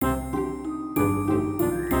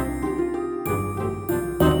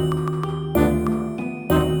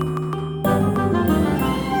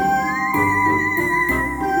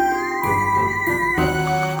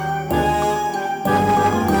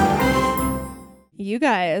You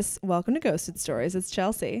guys, welcome to Ghosted Stories. It's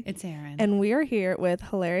Chelsea. It's Aaron. And we are here with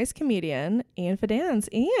hilarious comedian Ian Fidance.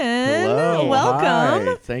 Ian, hello, welcome.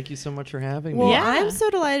 Hi. Thank you so much for having me. Well, I'm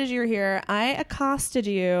so delighted you're here. I accosted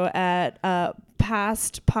you at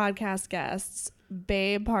past podcast guests,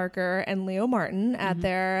 Babe Parker and Leo Martin, at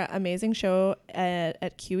their amazing show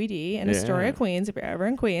at QED in Astoria, Queens, if you're ever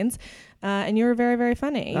in Queens. And you were very, very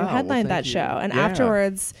funny. You headlined that show. And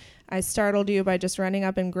afterwards, I startled you by just running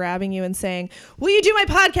up and grabbing you and saying, "Will you do my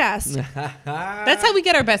podcast?" That's how we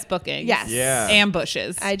get our best bookings. Yes. Yeah.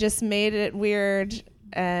 Ambushes. I just made it weird.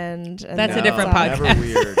 And That's a different podcast. Never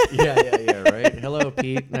weird. Yeah, right? Hello,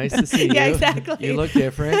 Pete. Nice to see you. Yeah, exactly. You look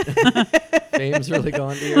different. Fame's really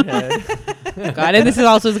gone to your head. God, and this is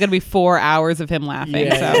also going to be 4 hours of him laughing.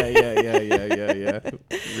 Yeah.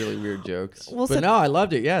 Really weird jokes. Well, but no, I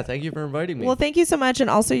loved it. Yeah, thank you for inviting me. Well, thank you so much. And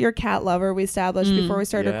also your cat lover we established before we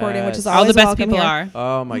started recording, which is All always the best welcome people here.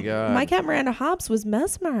 are. Oh, my God. My cat Miranda Hobbs was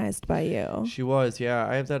mesmerized by you. She was, yeah.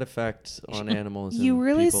 I have that effect on animals. You and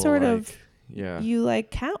really people, sort like, of, you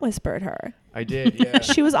like cat whispered her. I did, yeah.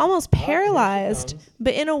 She was almost paralyzed, comes.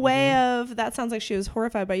 but in a way of, that sounds like she was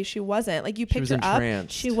horrified by you. She wasn't. Like you picked her up.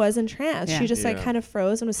 She was entranced. Yeah. She just like kind of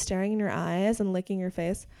froze and was staring in your eyes and licking your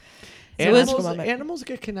face. Animals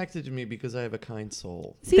get connected to me because I have a kind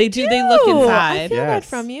soul. See, They do. They look inside. I feel that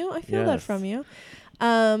from you.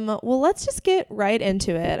 Well, let's just get right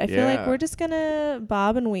into it. I feel like we're just gonna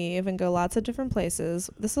bob and weave and go lots of different places.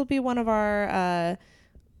 This will be one of our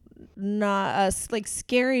not like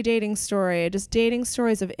scary dating story, just dating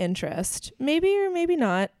stories of interest, maybe or maybe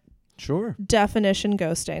not. Sure. Definition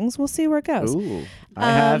ghostings. We'll see where it goes. Ooh,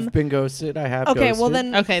 I have been ghosted. I have. Okay, ghosted. well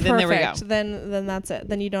then. Okay, then there we go. Then that's it.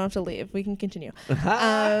 Then you don't have to leave. We can continue.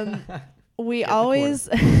 We Get always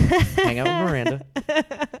hang out with Miranda.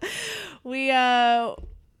 We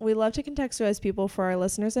love to contextualize people for our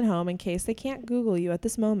listeners at home in case they can't Google you at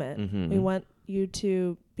this moment. We want you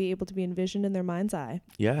to be able to be envisioned in their mind's eye.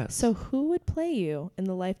 Yes. So who would play you in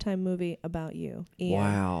the Lifetime movie about you, Ian?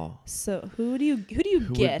 Wow. So who do you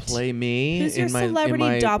Who get? would play me Who's your in my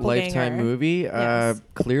celebrity doppelganger? Lifetime movie? Yes.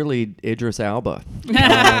 Clearly Idris Elba.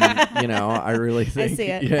 I really think. I see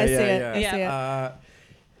it. Yeah, I see it. yeah.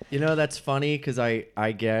 I see it. That's funny because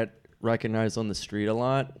I get recognized on the street a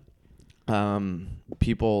lot.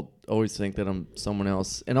 People always think that I'm someone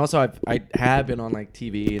else, and also I have been on like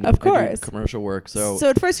TV and Of I do course. commercial work. So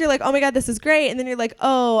at first you're like, oh my God, this is great, and then you're like,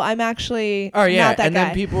 oh, I'm actually not that and guy.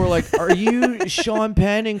 then people were like, are you Sean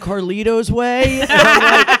Penn in Carlito's Way? And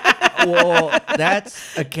I'm like, well,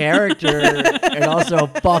 that's a character, and also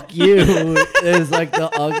fuck you is like the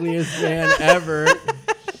ugliest man ever.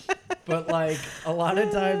 But like a lot of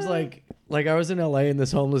times, like I was in LA and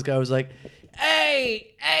this homeless guy was like,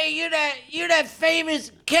 Hey, you're that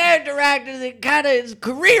famous character actor that kind of his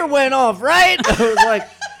career went off, right? I was like,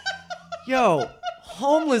 yo,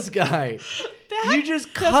 homeless guy, you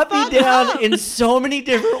just cut me down in so many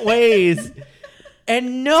different ways,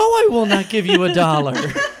 and no, I will not give you $1. Yeah.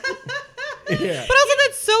 But also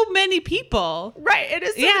that's so many people. Right, it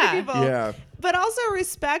is so many people. Yeah. But also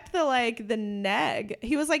respect the neg.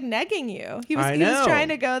 He was like negging you. He was trying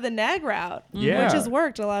to go the neg route, which has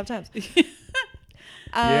worked a lot of times.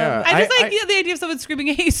 I just like the idea of someone screaming,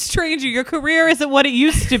 "Hey, stranger, your career isn't what it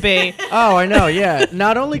used to be." Oh, I know. Yeah.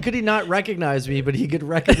 Not only could he not recognize me, but he could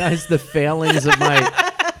recognize the failings of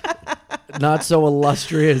my not so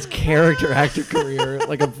illustrious character actor career,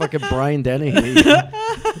 like I'm fucking Brian Dennehy.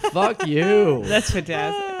 Fuck you. That's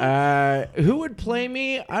fantastic. Who would play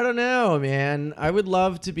me? I don't know, man. I would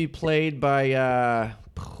love to be played by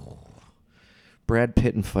Brad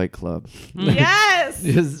Pitt in Fight Club. Yes.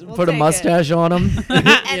 Just put a mustache on him.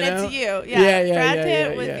 It's you. Yeah. Brad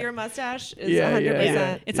Pitt with yeah. your mustache is 100%.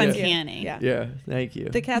 100%. It's uncanny. Yeah, thank you.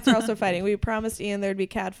 The cats are also fighting. We promised Ian there'd be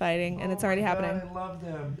cat fighting, and it's already happening. I love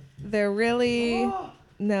them. They're really...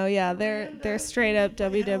 No, yeah, they're straight up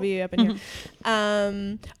WWE up in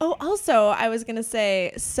here. Also, I was going to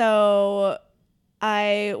say, so...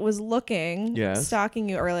 I was stalking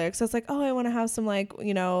you earlier because I was like, oh, I want to have some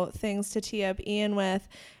things to tee up Ian with.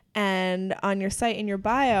 And on your site in your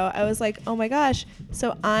bio, I was like, oh my gosh.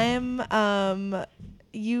 So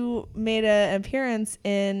you made an appearance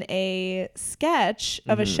in a sketch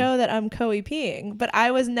of a show that I'm co-EPing, but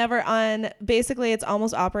I was never on. Basically, it's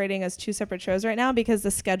almost operating as two separate shows right now because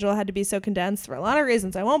the schedule had to be so condensed for a lot of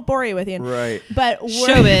reasons. I won't bore you with Ian. Right. But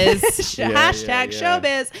showbiz. Hashtag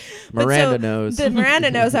showbiz. Miranda knows.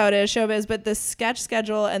 Miranda knows how it is, showbiz. But the sketch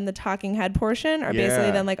schedule and the talking head portion are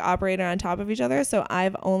basically then operating on top of each other. So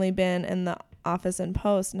I've only been in the office and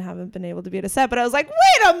post and haven't been able to be at a set, but I was like,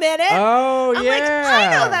 wait a minute. Oh, I'm yeah. like,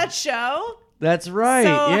 I know that show. That's right. So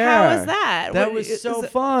yeah. how was that? That What- was is so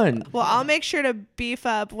it- fun. Well, I'll make sure to beef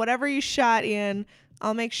up whatever you shot, Ian.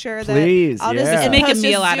 I'll make sure Please, that I'll yeah. just And make a post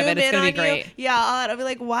meal just out of it. zoom It's in gonna be on you. great. Yeah, I'll be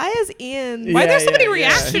like, why is Ian? Why are there so many yeah.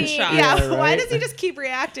 reaction Yeah, shots? Yeah, why right. does he just keep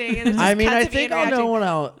reacting? And it just I mean, cuts I to think Ian I'll know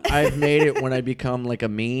reacting. when I've made it when I become like a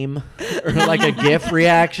meme or like a GIF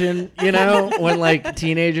reaction, you know, when like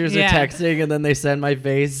teenagers Yeah. are texting and then they send my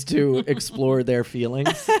face to explore their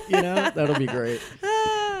feelings, you know, that'll be great.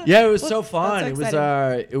 Yeah, it was so fun. that's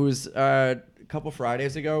so It was a couple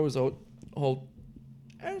Fridays ago. It was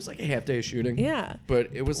it was like a half day shooting. Yeah. But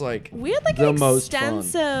it was like We had like the an most fun.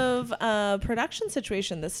 extensive production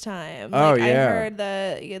situation this time. Oh, like, I yeah. heard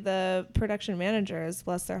the production managers,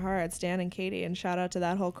 bless their hearts, Dan and Katie, and shout out to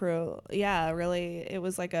that whole crew. Yeah, really, it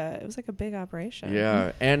was like a big operation.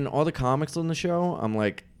 Yeah, and all the comics on the show, I'm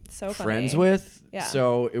like So friends funny. with. Yeah.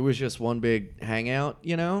 So it was just one big hangout,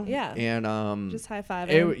 you know. Yeah. And Just high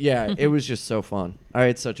fiving. it was just so fun. I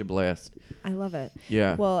had such a blast. I love it.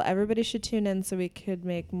 Yeah. Well, everybody should tune in so we could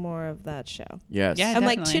make more of that show. Yes. Yeah. I'm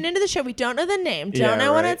like, Definitely. tune into the show. We don't know the name. Don't Yeah,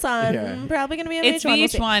 know when right. it's on. Yeah. Probably going to be on It's VH1. We'll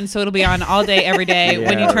see. VH1, so it'll be on all day, every day.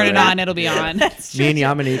 When you Yeah, turn it right. on, it'll be on. That's Me and true.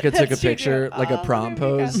 Yamanika took a That's true, picture, too. like a Oh, prom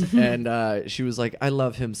there we go. pose, and she was like, "I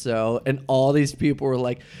love him so," and all these people were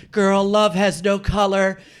like, "Girl, love has no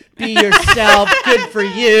color. Be yourself. Good for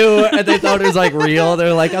you." And they thought it was like real.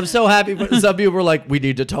 They're like, "I'm so happy," but some people were like, "We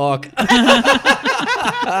need to talk."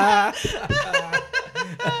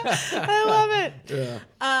 I love it.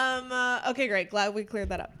 Yeah. Okay, great. Glad we cleared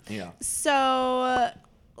that up. Yeah. So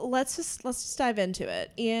let's just dive into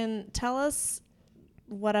it. Ian, tell us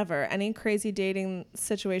any crazy dating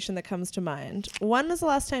situation that comes to mind. When was the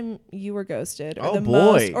last time you were ghosted? Or Oh, the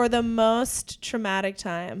boy. most traumatic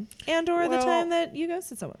time, and or the Well, time that you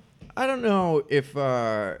ghosted someone? I don't know if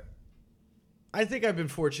I think I've been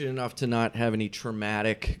fortunate enough to not have any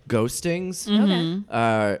traumatic ghostings.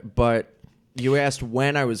 Okay. But you asked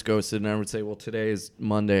when I was ghosted, and I would say, well, today is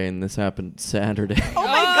Monday, and this happened Saturday. Oh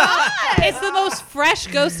my God! It's the most fresh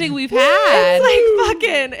ghosting we've had. It's like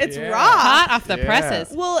fucking. It's Yeah. raw. Hot off the Yeah.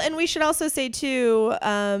 presses. Well, and we should also say too,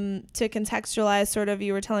 to contextualize, sort of,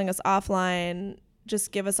 you were telling us offline.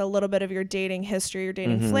 Just give us a little bit of your dating history, your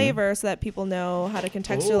dating flavor, so that people know how to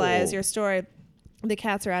contextualize Oh. your story. The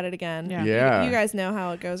cats are at it again. Yeah. Yeah. You guys know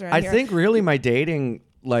how it goes around I here. think really my dating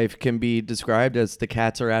life can be described as the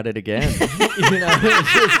cats are at it again. You know,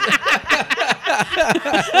 it's just-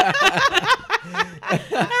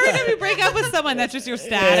 Every time you break up with someone, that's just your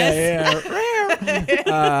status.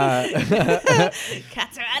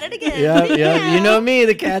 Cats are at it again. Yeah. You know me,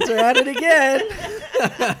 the cats are at it again.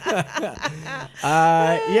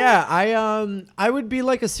 I would be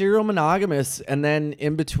like a serial monogamous, and then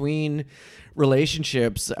in between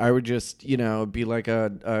relationships, I would just, be like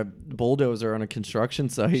a bulldozer on a construction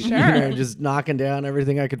site, Sure. just knocking down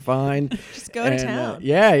everything I could find. Just go to town.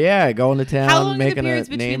 Going to town, How long are the making a periods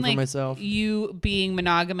between name like for myself. you being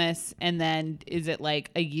monogamous and then is it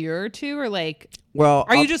like a year or two, or like Well,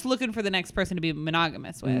 are you just looking for the next person to be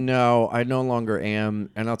monogamous with? No, I no longer am,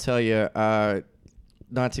 and I'll tell you,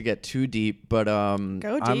 not to get too deep, but I'm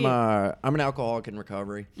deep. I'm an alcoholic in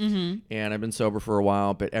recovery, and I've been sober for a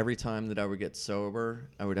while. But every time that I would get sober,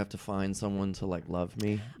 I would have to find someone to like love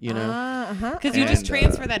me, you know. Because you just And,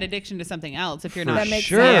 transfer that addiction to something else if you're For not That makes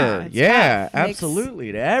sure, sense. yeah, Makes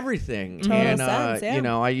absolutely, to everything. total And sense,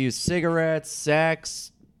 yeah. I use cigarettes,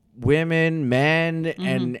 sex, women, men,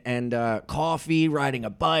 and coffee, riding a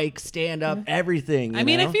bike, stand up, everything. I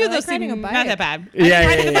mean, you a know? few of I like those seem riding a not bike. that bad. Yeah,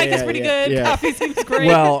 Riding the yeah, bike is yeah, pretty yeah, good. yeah. Coffee seems great.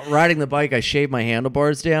 Well, riding the bike, I shave my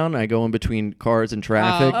handlebars down. I go in between cars and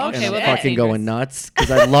traffic, Oh, okay, and I'm well, that's fucking going dangerous. nuts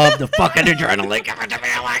because I love the fucking adrenaline coming to me.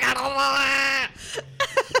 Oh my God.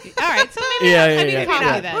 All right, so maybe Yeah, I yeah, need yeah, coffee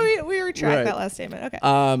yeah. then. We retract Right. that last statement. Okay.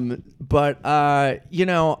 But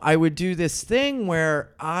I would do this thing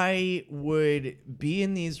where I would be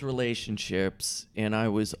in these relationships, and I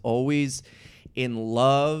was always in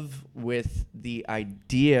love with the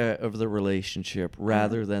idea of the relationship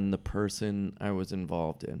rather than the person I was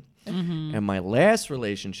involved in. And my last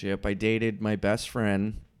relationship, I dated my best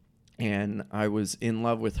friend, and I was in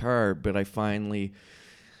love with her, but I finally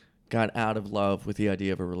got out of love with the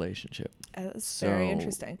idea of a relationship. That's very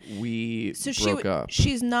interesting. We So broke up.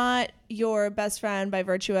 she's not your best friend by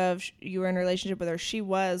virtue of you were in a relationship with her. She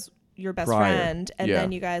was your best Prior. friend, and Yeah.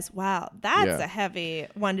 then you guys, wow, that's Yeah. a heavy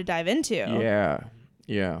one to dive into.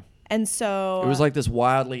 Yeah. And so It was like this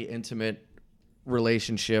wildly intimate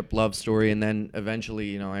relationship, love story, and then eventually,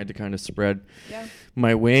 you know, I had to kind of spread Yeah.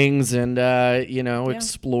 my wings and you know, Yeah.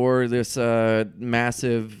 explore this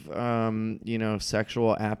massive you know,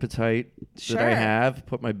 sexual appetite Sure. that I have,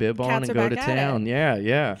 put my bib on Cats and are go to back at town. Yeah,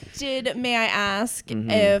 yeah. May I ask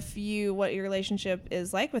Mm-hmm. what your relationship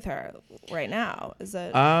is like with her right now? Is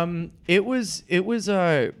it It was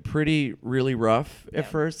pretty really rough at Yeah.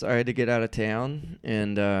 first. I had to get out of town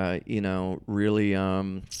and you know, really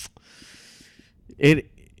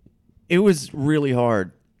it was really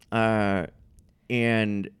hard.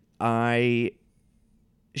 And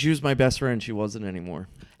she was my best friend. She wasn't anymore.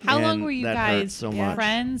 How long And were you that hurt guys so much.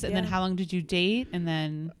 friends? And then Yeah. how long did you date? And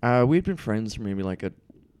then We'd been friends for maybe like a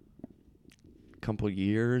couple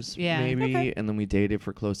years, Yeah. maybe, Okay. and then we dated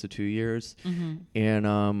for close to 2 years. Mm-hmm.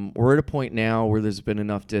 And we're at a point now where there's been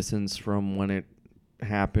enough distance from when it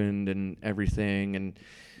happened and everything, and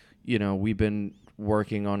you know, we've been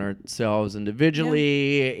working on ourselves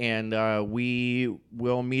individually, and we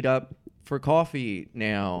will meet up for coffee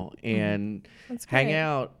now and That's hang great.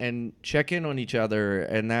 out and check in on each other,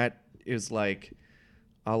 and that is like,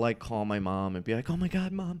 I'll like call my mom and be like, "Oh my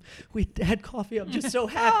God, Mom, we had coffee. I'm just so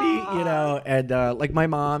happy," you know. And like my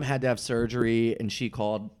mom had to have surgery, and she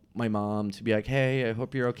called my mom to be like, "Hey, I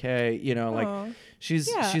hope you're okay." You know, Aw. like she's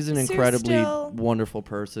Yeah, an so you're incredibly still wonderful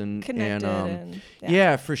person, connected and and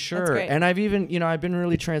yeah, for sure. great. And I've even, you know, I've been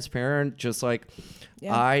really transparent, just like,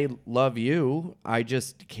 Yeah. I love you. I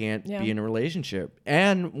just can't Yeah. be in a relationship.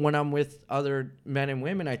 And when I'm with other men and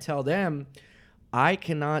women, I tell them I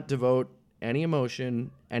cannot devote any emotion,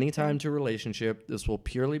 any time to a relationship. This will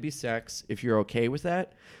purely be sex. If you're okay with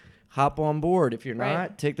that, hop on board. If you're Right.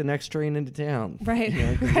 not, take the next train into town. Right. You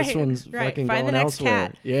know, 'cause Right. This one's Right. fucking Find the going next elsewhere.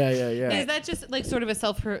 cat. Yeah, yeah, yeah. Is that just like sort of a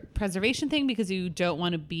self-preservation thing because you don't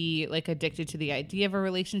want to be like addicted to the idea of a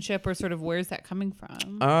relationship, or sort of where's that coming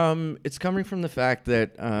from? It's coming from the fact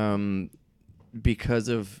that because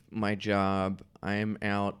of my job, I'm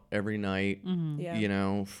out every night, Yeah. you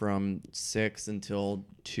know, from 6 until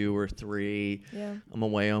 2 or 3. Yeah. I'm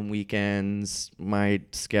away on weekends. My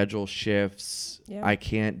schedule shifts. Yeah. I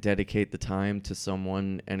can't dedicate the time to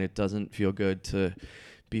someone, and it doesn't feel good to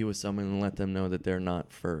be with someone and let them know that they're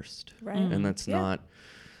not first. Right. And that's Yeah. not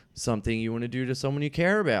something you want to do to someone you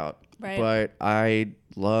care about. Right. But I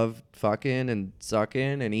love fucking and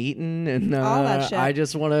sucking and eating, and All that shit. I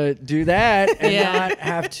just want to do that and Yeah. not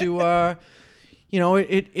have to you know,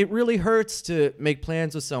 it really hurts to make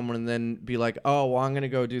plans with someone and then be like, "Oh, well, I'm going to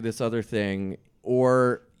go do this other thing."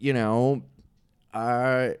 Or, you know,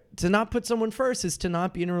 to not put someone first is to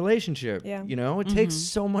not be in a relationship. Yeah. You know, it takes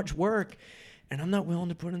so much work, and I'm not willing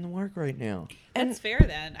to put in the work right now. That's fair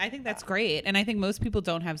then. I think that's great. And I think most people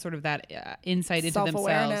don't have sort of that insight into themselves and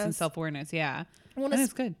Self-awareness. self-awareness. Yeah. Well, I think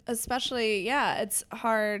it's good. Especially, yeah, it's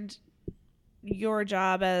hard. Your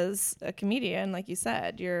job as a comedian, like you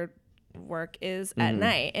said, your work is at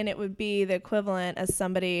night, and it would be the equivalent as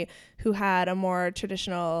somebody who had a more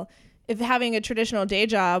traditional, if having a traditional day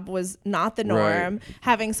job was not the norm,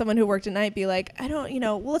 having someone who worked at night be like, I don't, you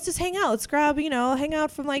know, well, let's just hang out. Let's grab, you know, hang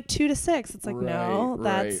out from like 2 to 6. It's like, no, Right,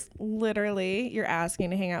 that's literally, you're asking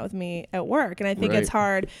to hang out with me at work. And I think it's Right.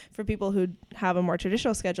 hard for people who have a more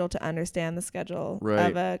traditional schedule to understand the schedule Right.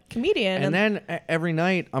 of a comedian. And then every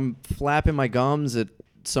night I'm flapping my gums at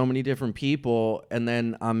so many different people, and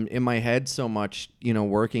then I'm in my head so much, you know,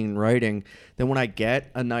 working and writing, that when I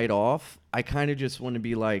get a night off, I kind of just want to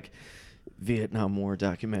be like, Vietnam War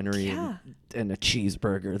documentary and a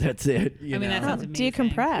cheeseburger. That's it. You I mean, know? that sounds amazing.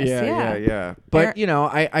 decompress. Yeah. But, you know,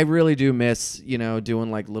 I really do miss, you know,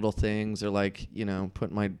 doing like little things, or like, you know,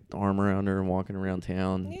 putting my arm around her and walking around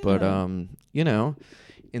town. Yeah. But, you know,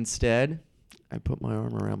 instead, I put my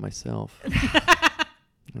arm around myself.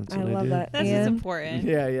 That's I what love do. that. That's Ian? just important.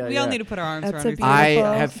 Yeah. We all need to put our arms That's around a each beautiful- other. I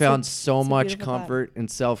Beautiful. have It's found a- so it's a much beautiful thought. comfort in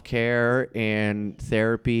self-care and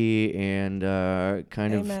therapy and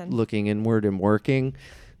kind Amen. of looking inward and working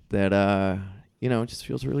that, you know, it just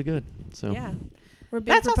feels really good. So Yeah. We're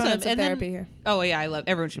big That's proponents awesome. of And therapy here. Oh yeah, I love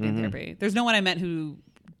everyone should be in Mhm. therapy. There's no one I met who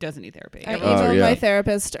doesn't need therapy. I Everyone- emailed yeah. my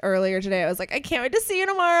therapist earlier today. I was like, I can't wait to see you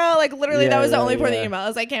tomorrow. Like, literally, that was the only part of the email. I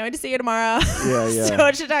was like, can't wait to see you tomorrow. Yeah. So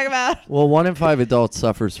much to talk about. Well, 1 in 5 adults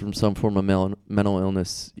suffers from some form of mental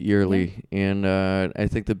illness yearly, and I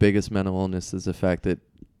think the biggest mental illness is the fact that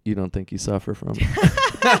you don't think you suffer from.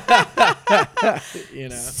 You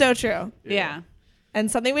know. So true. yeah. And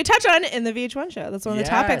something we touch on in the VH1 show. That's one of the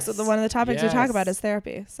topics. Yes. One of the topics we talk about Yes. is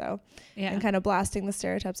therapy. So, Yeah. and kind of blasting the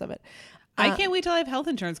stereotypes of it. I can't wait till I have health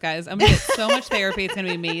insurance, guys. I'm gonna get so much therapy. It's gonna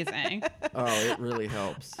be amazing. Oh, it really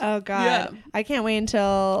helps. Oh God, Yeah. I can't wait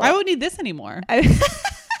until I won't need this anymore.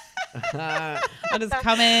 I'll just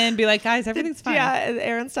come in, be like, guys, everything's fine. Yeah, and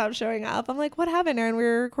Aaron stopped showing up. I'm like, what happened, Aaron? We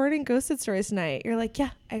were recording Ghosted Stories tonight. You're like, yeah,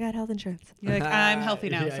 I got health insurance. You're like, I'm healthy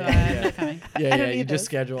now, Yeah, so yeah, I'm not coming. Yeah, I don't you need just those.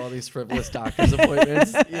 schedule all these frivolous doctor's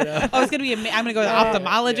appointments. You know? Oh, it's gonna be. I'm gonna go to the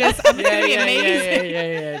ophthalmologist. I'm gonna be amazing.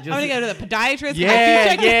 Yeah. I'm gonna go to the podiatrist.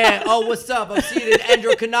 Yeah. Oh, what's up? I'm seeing an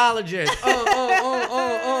endocrinologist.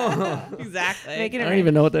 Exactly. Making it I don't right.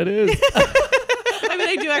 even know what that is. I mean,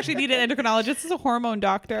 I do actually need an endocrinologist. It's a hormone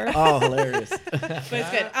doctor, Oh, hilarious. but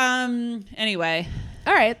it's good. Anyway,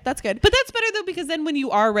 All right, that's good. but that's better though, because then when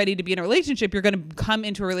you are ready to be in a relationship, you're gonna come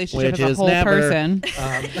into a relationship Which as a is whole never. person.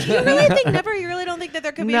 You really think never? You really don't think that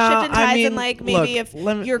there could be No, a shift in I tides mean, and like maybe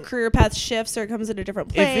look, if your career path shifts or comes in a different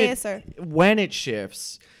place or When it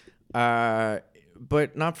shifts, but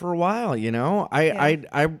not for a while, you know.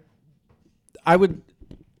 I would.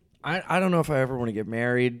 I don't know if I ever want to get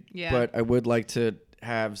married, Yeah. but I would like to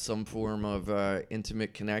have some form of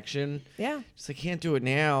intimate connection. yeah. Just I can't do it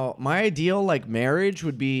now. My ideal like marriage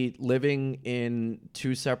would be living in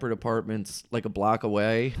 2 separate apartments, like a block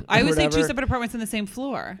away. I or would say 2 whatever. separate apartments on the same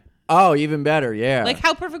floor. Oh, even better, yeah. Like,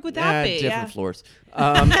 how perfect would that be? Different Yeah. floors. Like,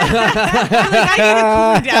 I need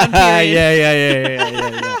a cool down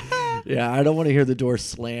period. Yeah. Yeah, I don't want to hear the door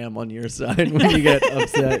slam on your side when you get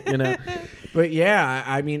upset, you know. But yeah,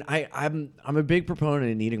 I mean, I'm a big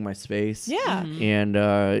proponent of needing my space. Yeah.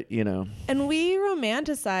 And you know, And we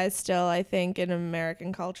romanticize still, I think, in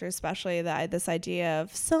American culture, especially this idea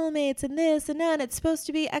of soulmates and this and that. And it's supposed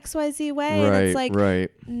to be XYZ way. And it's like, right.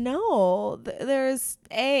 no, there's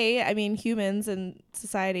I mean, humans and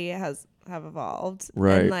society have evolved.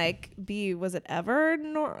 Right. And like, was it ever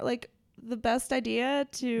like the best idea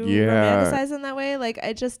to Yeah. romanticize in that way? Like,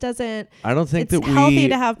 it just doesn't. I don't think It's that healthy we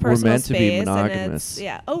to have were personal meant to be space, and monogamous.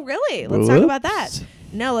 yeah. Oh, really? Let's talk about that. Whoops.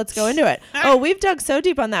 No, let's go into it. Oh, we've dug so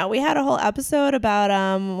deep on that. We had a whole episode about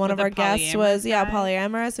one With of the our guests was polyamorous guy?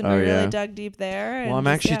 polyamorous, and Oh, we yeah. really dug deep there. Well, I'm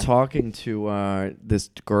and actually just, talking to this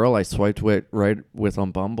girl I swiped with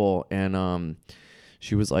on Bumble, and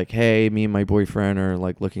she was like, "Hey, me and my boyfriend are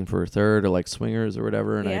like looking for a third or like swingers or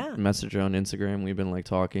whatever." And Yeah. I messaged her on Instagram. We've been like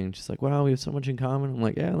talking. She's like, "Wow, we have so much in common." I'm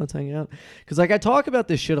like, "Yeah, let's hang out." Because like I talk about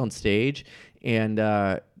this shit on stage, and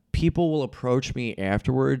people will approach me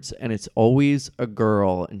afterwards, and it's always a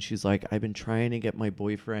girl, and she's like, "I've been trying to get my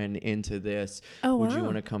boyfriend into this. Oh, Would you wow.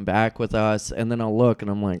 want to come back with us?" And then I'll look, and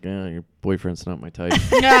I'm like, "Your boyfriend's not my type."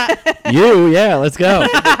 Yeah. Yeah, let's go.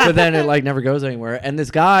 But then it like never goes anywhere. And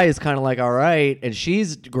this guy is kind of like, all right, and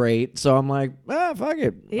she's great. So I'm like, fuck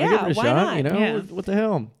it. I'll Yeah, give it a why shot. not? You know, Yeah. what the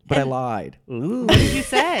hell? But I lied. Ooh. What did you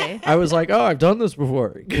say? I was like, oh, I've done this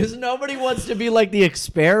before, because nobody wants to be like the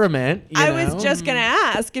experiment. You I know? was just gonna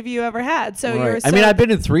ask if you ever had. So Right. you're. So I mean, I've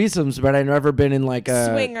been in threesomes, but I've never been in like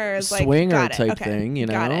a Swingers, like, swinger got it. type Okay. thing. You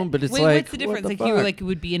Got know, it. but it's Wait, like, what's the difference? what Like, the you were fuck? like, you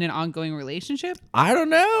would be in an ongoing relationship? I don't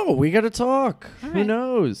know. We got to talk. Who right.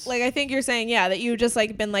 knows? like, I think you're saying, yeah, that you just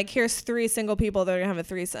like been like, here's 3 single people that are gonna have a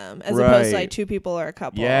threesome, as Right. opposed to like 2 people or a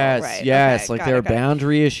couple. Yes, Right. yes. Okay, Like got there it, are got it.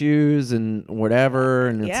 boundary issues and whatever,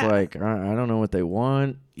 and it's Yeah. like I don't know what they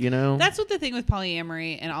want, you know. That's what the thing with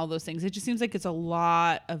polyamory and all those things. It just seems like it's a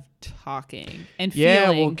lot of talking and yeah,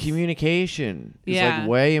 feelings. well, communication is Yeah. like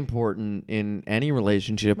way important in any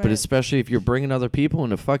relationship, but Right. especially if you're bringing other people in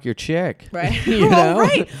to fuck your chick, Right. you Well, know?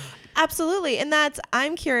 right. Absolutely. And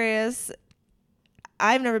I'm curious.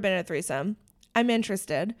 I've never been in a threesome. I'm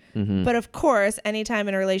interested. Mhm. But of course, anytime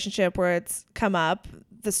in a relationship where it's come up,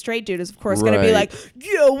 the straight dude is of course going to be Right. like,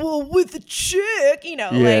 yeah, well, with a chick, Yeah,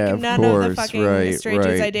 like of none of the course. fucking Right, straight dudes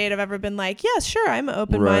right. I date have ever been like, yeah, sure, I'm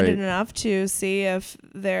open-minded Right. enough to see if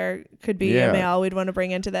there could be Yeah. a male we'd want to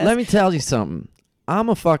bring into this. Let me tell you something. I'm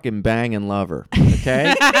a fucking banging lover,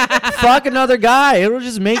 okay? Fuck another guy. It'll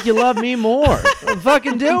just make you love me more.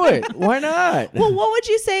 Fucking do it. Why not? Well, what would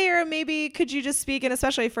you say, or maybe could you just speak, and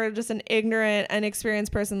especially for just an ignorant,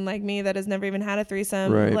 inexperienced person like me that has never even had a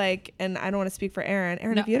threesome, Right. like, and I don't want to speak for Aaron.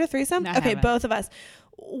 Aaron, No. have you had a threesome? No, I Okay, haven't. both of us.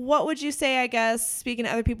 What would you say, I guess, speaking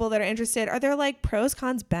to other people that are interested, are there like pros,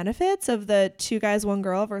 cons, benefits of the 2 guys, 1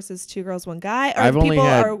 girl versus 2 girls, 1 guy? I've only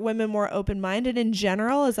had- Are women more open-minded in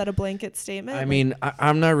general? Is that a blanket statement? I mean,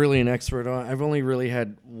 I'm not really an expert on. I've only really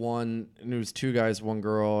had one, and it was 2 guys, 1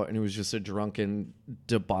 girl, and it was just a drunken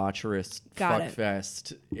debaucherous Got fuck it.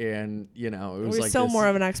 fest, and you know, it was We're like so this, more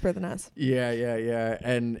of an expert than us. yeah,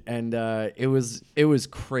 and it was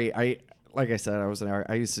crazy. Like I said,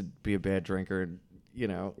 I used to be a bad drinker, and you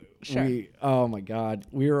know, Sure. oh my god,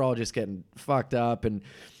 we were all just getting fucked up, and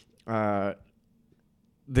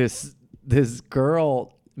this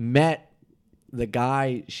girl met the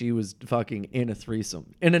guy she was fucking in a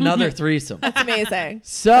threesome, in another threesome. That's amazing.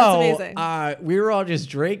 So That's amazing. we were all just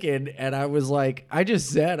drinking, and I was like, I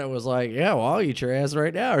was like, yeah, well, I'll eat your ass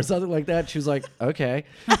right now, or something like that. She was like, okay.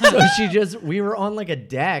 So we were on like a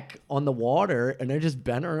deck on the water, and I just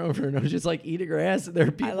bent her over, and I was just like eating her ass, and there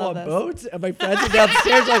were people on boats, and my friends are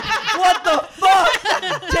downstairs like, what the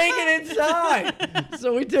fuck? Take it inside.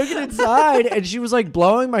 So we took it inside, and she was like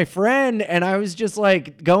blowing my friend, and I was just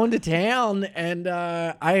like going to town, and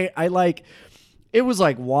I like. It was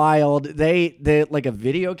like wild. They like a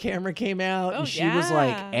video camera came out, and she was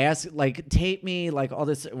like tape me, like all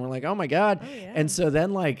this, and we're like, oh my god. Oh, yeah. And so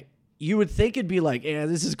then like you would think it'd be like, yeah,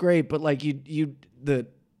 this is great, but like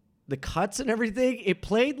the cuts and everything, it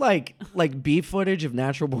played like B footage of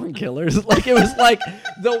Natural Born Killers. Like it was like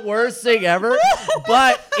the worst thing ever.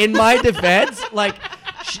 But in my defense, like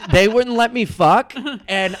they wouldn't let me fuck,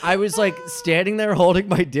 and I was like standing there holding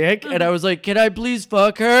my dick, and I was like, can I please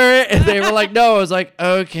fuck her? And they were like, no. I was like,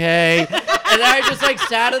 okay. And I just like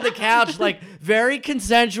sat on the couch, like very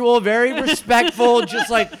consensual, very respectful, just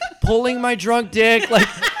like pulling my drunk dick, like,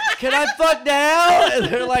 can I fuck now? And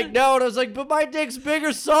they're like, no. And I was like, but my dick's big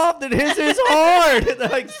or soft and his is hard. And they're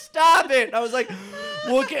like, stop it. And I was like,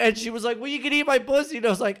 well, and she was like, well, you can eat my pussy. And I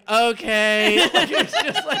was like, okay. Like, it was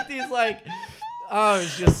just like these like, oh, it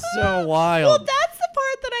was just so wild. Well, that's the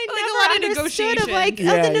part that I Like never a lot of understood of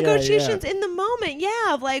negotiations. of the negotiations in the moment.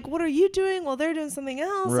 Yeah, of like, what are you doing? Well, they're doing something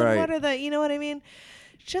else. Right. And what are the, you know what I mean?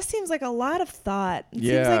 It just seems like a lot of thought.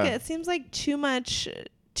 It seems like too much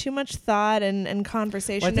thought and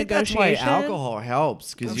conversation, Well, I think negotiation. that's why alcohol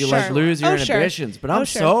helps, because you sure. like lose your Sure. inhibitions. But I'm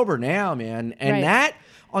Sure. sober now, man, and Right. that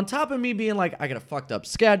on top of me being like, I got a fucked up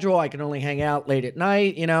schedule, I can only hang out late at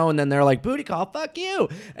night, you know, and then they're like, booty call, fuck you,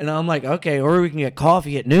 and I'm like, okay, or we can get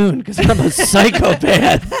coffee at noon because I'm a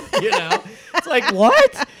psychopath, you know. It's like,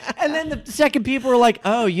 what? And then the second people are like,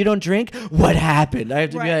 oh, you don't drink? What happened? I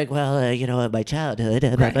have to be like, well, you know, my childhood.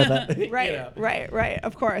 Right. You know? Right.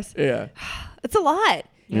 Of course. Yeah. It's a lot.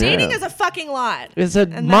 Yeah. Dating is a fucking lot. It's a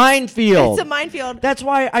And minefield. It's a minefield. That's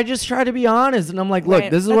why I just try to be honest, and I'm like, look,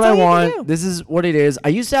 Right. this is That's what I all you can want. do. This is what it is. I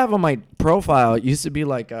used to have on my profile, it used to be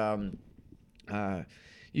like,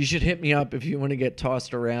 you should hit me up if you want to get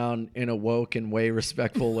tossed around in a woke and way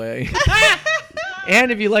respectful way.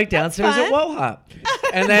 And if you like downstairs at fun. Wohop.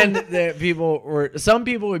 And then some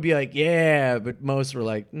people would be like, yeah, but most were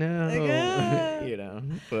like, no, you know,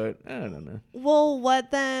 but I don't know. Well,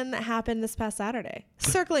 what then happened this past Saturday?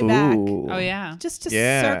 Circling back. Oh yeah. Just to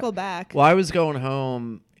Yeah. circle back. Well, I was going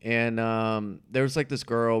home, and there was like this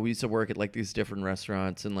girl. We used to work at like these different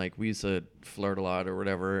restaurants, and like we used to flirt a lot or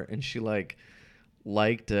whatever. And she like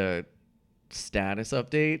liked a status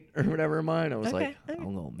update or whatever of mine. I was like,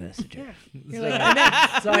 I'm gonna message her. You're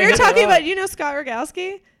like, we were talking about, you know, Scott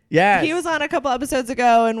Rogowski? Yeah, He was on a couple episodes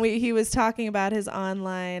ago, and he was talking about his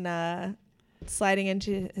online sliding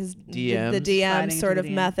into his DMs. the DM Sliding sort into of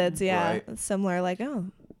the DM. methods. Yeah, Right. similar. Like, oh,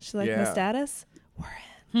 she liked my Yeah. status.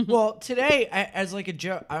 Well, today, as like a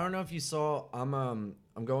joke, I don't know if you saw, I'm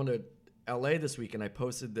going to LA this week, and I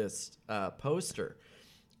posted this poster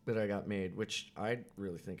that I got made, which I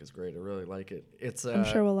really think is great. I really like it. It's I'm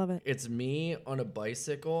sure we'll love it. It's me on a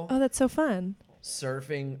bicycle Oh, that's so fun.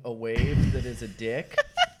 surfing a wave that is a dick.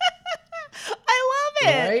 I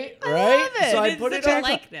love it. Right? I Right? love it. So I It's put it such a on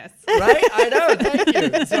likeness. right? I know.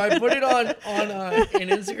 Thank you. So I put it on an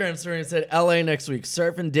Instagram story and said, LA next week,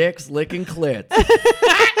 surfing dicks, licking clits.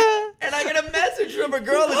 And I get a message from a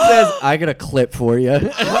girl that says, I got a clip for you. And I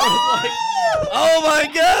was like, oh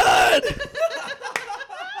my God.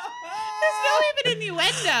 There's no even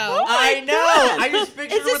innuendo. I know. I just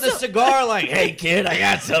pictured Is her with this a cigar like, hey, kid, I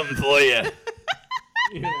got something for you.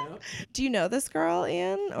 You know? Do you know this girl,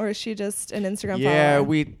 Ian, or is she just an Instagram Yeah, follower?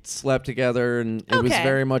 we slept together, and it was Okay.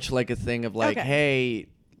 very much like a thing of like, Okay. hey,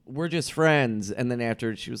 we're just friends. And then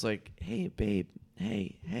after, she was like, hey, babe,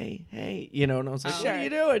 hey, you know, and I was like, Oh. what are you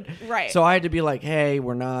doing? Right. So I had to be like, hey,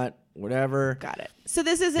 we're not, whatever. Got it. So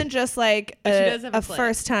this isn't just like But she a, does have a clit.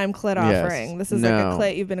 first-time clit Yes. offering. This is like No. a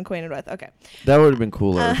clit you've been acquainted with. Okay. That would have been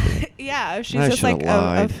cooler. Yeah, if she's I just like should've a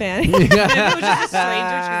lied. fan. If it was just a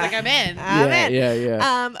stranger, she's like, I'm in. I'm in.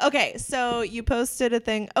 yeah. Okay, so you posted a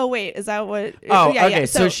thing. Oh wait, is that what? Oh, yeah, okay. Yeah.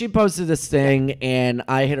 So she posted this thing, and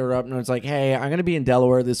I hit her up, and I was like, "Hey, I'm gonna be in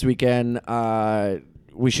Delaware this weekend.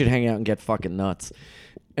 We should hang out and get fucking nuts."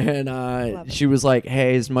 And Love it. she was like,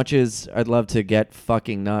 "Hey, as much as I'd love to get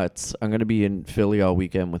fucking nuts, I'm gonna be in Philly all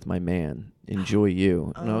weekend with my man. Enjoy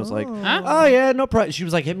you." And I was like, Huh? "Oh yeah, no problem." She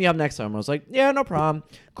was like, "Hit me up next time." I was like, "Yeah, no problem.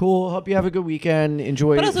 Cool. Hope you have a good weekend.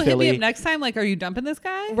 Enjoy But also Philly." hit me up next time. Like, are you dumping this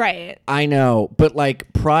guy? Right. I know, but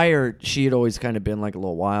like prior, she had always kind of been like a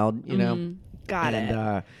little wild, you know. Got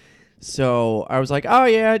it. So I was like, oh,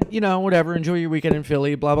 yeah, whatever. Enjoy your weekend in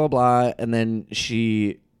Philly, blah, blah, blah. And then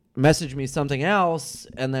she messaged me something else.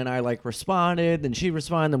 And then I like responded. Then she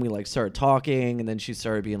responded. Then we like started talking. And then she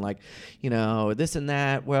started being like, this and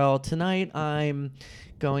that. Well, tonight I'm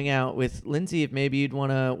going out with Lindsay. If maybe you'd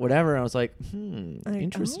want to whatever. And I was like,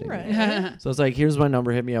 interesting. Right. So I was like, here's my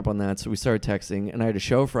number. Hit me up on that. So we started texting. And I had a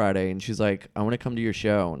show Friday. And she's like, I want to come to your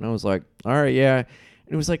show. And I was like, all right, yeah. And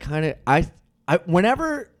it was like kind of, I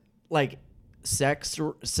whenever like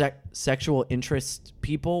sexual interest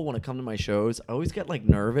people want to come to my shows, I always get like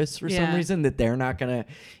nervous for some reason that they're not gonna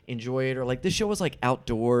enjoy it, or like this show was like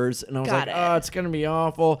outdoors and I was oh, it's gonna be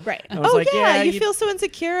awful. Right. And I was you feel so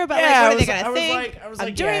insecure about like what are they gonna think? I was I'm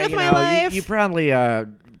like, doing it with my life. You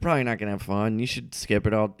probably not gonna have fun. You should skip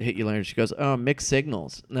it. I'll hit you later. She goes, oh, mixed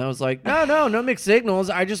signals. And I was like, no mixed signals.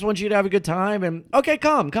 I just want you to have a good time. And okay,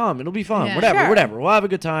 come. It'll be fun. Yeah. Whatever. We'll have a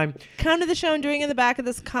good time. Come to the show I'm doing in the back of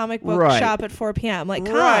this comic book shop at 4 p.m. Like,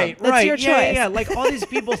 come. That's your choice. Yeah. Like all these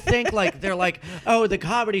people think like they're like, oh, the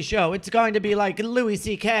comedy show. It's going to be like Louis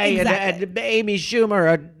C.K. and Amy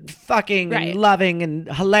Schumer are fucking and loving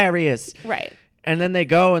and hilarious. Right. And then they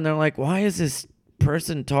go and they're like, why is this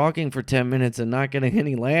person talking for 10 minutes and not getting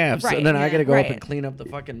any laughs, and then I gotta go up and clean up the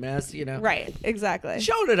fucking mess, Right, exactly. The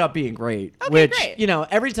show ended up being great, okay, which great.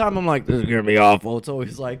 Every time I'm like, this is gonna be awful, it's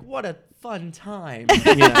always like, what a fun time.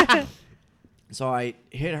 So I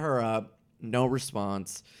hit her up, no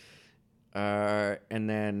response, and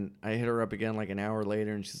then I hit her up again like an hour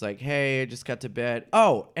later and she's like, hey, I just got to bed.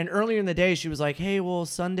 Oh, and earlier in the day she was like, hey, well,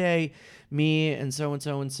 Sunday me and so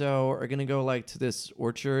are gonna go like to this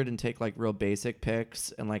orchard and take like real basic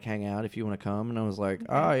pics and like hang out if you want to come. And I was like,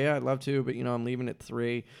 oh yeah, I'd love to, but I'm leaving at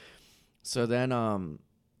 3. So then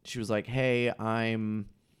she was like, hey, I'm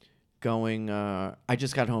going I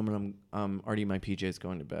just got home and I'm already in my PJs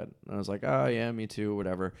going to bed. And I was like, oh yeah, me too,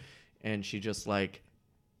 whatever. And she just like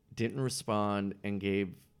didn't respond and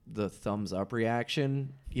gave the thumbs up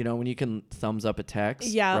reaction, when you can thumbs up a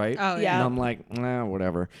text, right? Oh yeah. And I'm like, nah,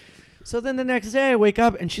 whatever. So then the next day I wake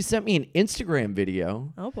up and she sent me an Instagram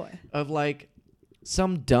video. Oh boy. Of like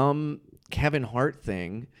some dumb Kevin Hart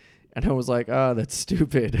thing. And I was like, oh, that's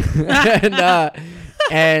stupid.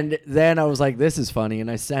 and then I was like, this is funny. And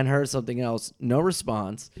I sent her something else. No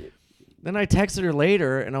response. Then I texted her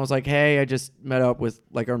later and I was like, hey, I just met up with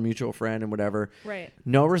like our mutual friend and whatever. Right.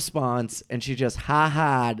 No response. And she just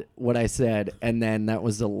ha-ha'd what I said. And then that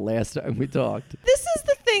was the last time we talked. This is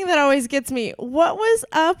the thing that always gets me. What was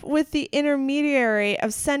up with the intermediary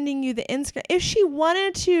of sending you the Instagram? If she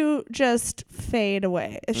wanted to just fade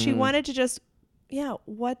away, if she wanted to just,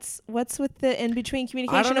 what's with the in-between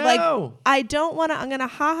communication of like, I don't want to, I'm going to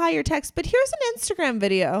ha-ha your text, but here's an Instagram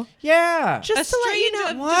video. Yeah. Just to let you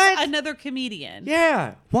know. What? Just another comedian.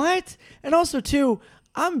 Yeah. What? And also, too,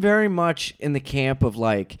 I'm very much in the camp of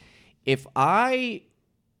like, if I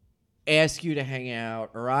ask you to hang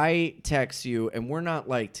out or I text you and we're not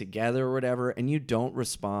like together or whatever and you don't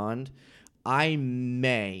respond, I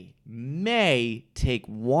may take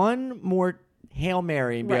one more Hail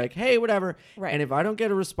Mary and be like, hey, whatever. Right. And if I don't get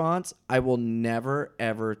a response, I will never,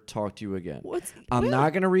 ever talk to you again. I'm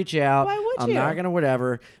not going to reach out. Why would I'm not going to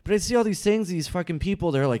whatever. But I see all these things, these fucking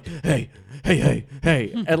people, they're like, hey.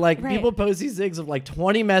 And like people post these things of like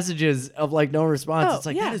 20 messages of like no response. It's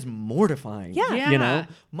like, that is mortifying. Yeah.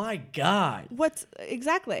 My God. What's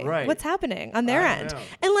happening on their end?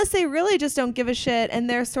 Unless they really just don't give a shit and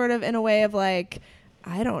they're sort of in a way of like,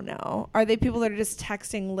 I don't know. Are they people that are just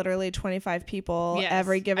texting literally 25 people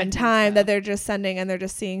every given time that they're just sending and they're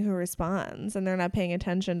just seeing who responds and they're not paying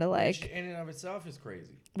attention to like... Which in and of itself is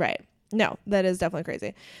crazy. Right. No, that is definitely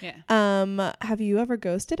crazy. Yeah. Have you ever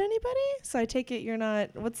ghosted anybody? So I take it you're not...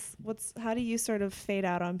 How do you sort of fade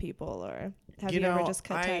out on people or have you ever just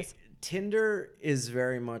cut ties? Tinder is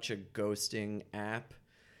very much a ghosting app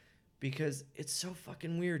because it's so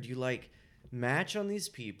fucking weird. You like match on these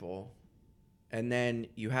people... And then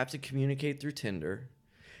you have to communicate through Tinder.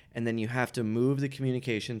 And then you have to move the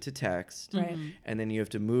communication to text. Right. And then you have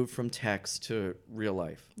to move from text to real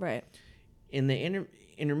life. Right. In the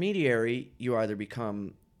intermediary, you either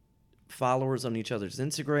become followers on each other's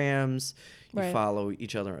Instagrams. You follow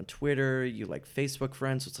each other on Twitter. You like Facebook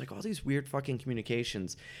friends. So it's like all these weird fucking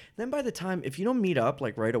communications. Then by the time, if you don't meet up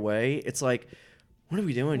like right away, it's like, what are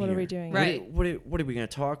we doing What here? are we doing? Right. What are we going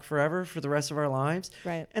to talk forever for the rest of our lives?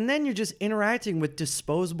 Right. And then you're just interacting with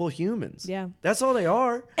disposable humans. Yeah. That's all they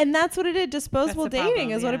are. And that's what it is. Disposable That's the dating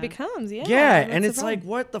problem, is what it yeah. becomes. Yeah. Yeah, that's and the it's like, problem.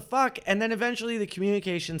 what the fuck? And then eventually the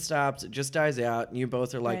communication stops. It just dies out. And you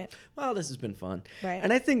both are like, Right. well, this has been fun. Right.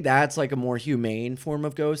 And I think that's like a more humane form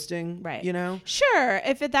of ghosting. Right. You know? Sure,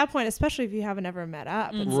 if at that point, especially if you haven't ever met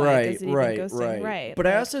up, it's like, Right, is it even right, ghosting? right. But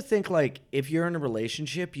I also think like if you're in a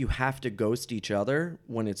relationship, you have to ghost each other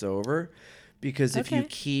when it's over, because if you Okay.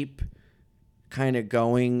 keep kind of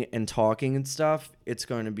going and talking and stuff, it's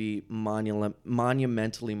going to be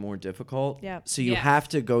monumentally more difficult. Yeah. So you Yeah. have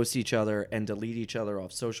to ghost each other and delete each other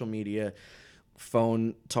off social media,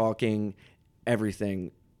 phone talking,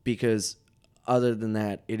 everything, because other than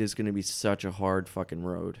that, it is going to be such a hard fucking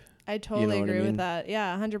road. I totally what I agree mean? with that.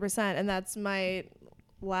 Yeah, 100%. And that's my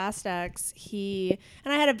last ex. And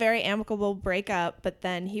I had a very amicable breakup, but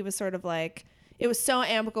then he was sort of like, it was so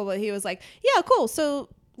amicable, but he was like, yeah, cool. So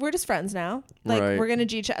we're just friends now. Like, Right. we're going to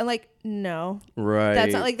G chat. Like, no. Right.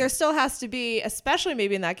 That's not like, there still has to be, especially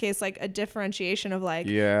maybe in that case, like a differentiation of like,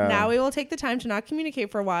 Yeah. now we will take the time to not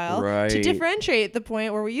communicate for a while to Right. differentiate the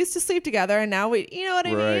point where we used to sleep together and now we, you know what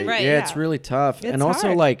I mean? Right. Yeah, it's really tough. It's and also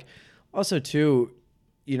hard. like also too,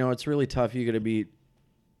 you know, it's really tough. You got to be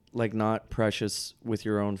like not precious with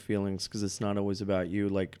your own feelings, because it's not always about you.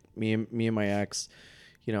 Like me and my ex,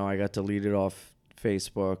 you know, I got deleted off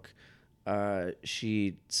Facebook.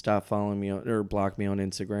 She stopped following me or blocked me on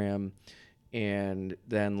Instagram, and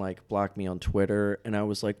then like blocked me on Twitter. And I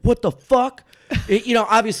was like, what the fuck? You know,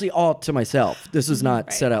 obviously all to myself. This is not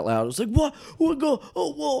Right. said out loud. I was like, what?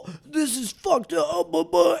 Oh, well, this is fucked up. Blah,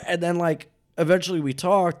 blah. And then like eventually we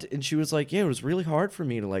talked, and she was like, yeah, it was really hard for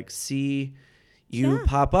me to like see you Yeah.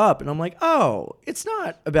 pop up. And I'm like, oh, it's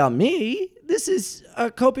not about me. This is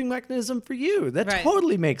a coping mechanism for you. That Right.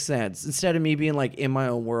 totally makes sense. Instead of me being like in my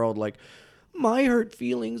own world, like my hurt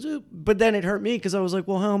feelings. But then it hurt me because I was like,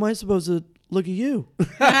 well, how am I supposed to look at you?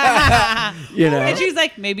 You know? And she's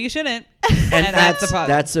like, maybe you shouldn't. And that's the problem.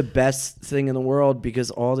 that's the best thing in the world,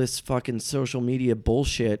 because all this fucking social media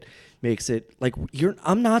bullshit makes it like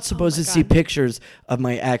I'm not supposed to see God. pictures of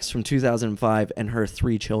my ex from 2005 and her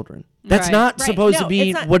 3 children. That's Right. not Right. supposed to No, be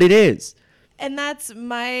it's not. what it is. And that's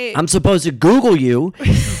my I'm supposed to Google you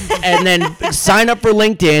and then sign up for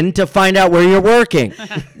LinkedIn to find out where you're working.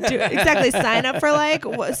 exactly sign up for like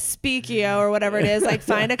Speakio or whatever it is. Like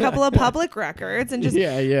find a couple of public records and just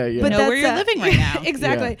Yeah. But Know where that's, you're living right now.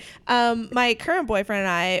 Exactly. My current boyfriend and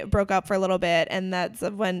I broke up for a little bit, and that's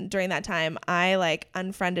when during that time I like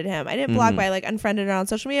unfriended him. I didn't block, but I like unfriended him on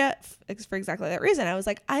social media for exactly that reason. I was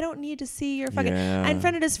like, I don't need to see your fucking. Yeah. I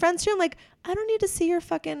unfriended his friends too. I'm like, I don't need to see your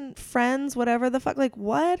fucking friends, whatever the fuck. Like,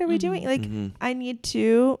 what are we doing? Like, I need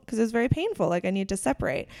to, because it was very painful. Like, I need to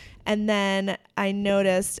separate. And then I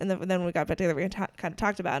noticed, and then we got back together. We kind of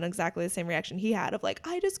talked about it, and exactly the same reaction he had of like,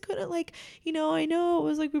 I just couldn't, like, you know, I know it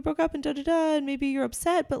was like we broke up and and maybe you're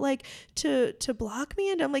upset, but like to block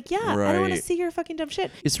me, and I'm like, yeah, I don't want to Right. see your fucking dumb shit.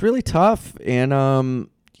 It's really tough. And,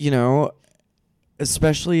 you know,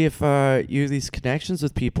 especially if you have these connections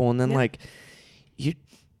with people, and then Yeah. like you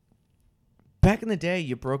back in the day,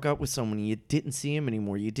 you broke up with someone, you didn't see them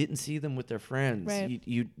anymore, you didn't see them with their friends. Right.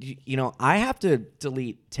 You know, I have to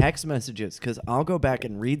delete text messages because I'll go back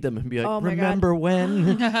and read them and be like, Oh my God. remember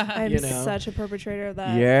when? I'm You know? such a perpetrator of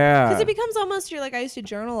that. Yeah. Because it becomes almost, you're like, I used to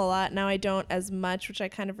journal a lot. Now I don't as much, which I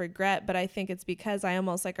kind of regret. But I think it's because I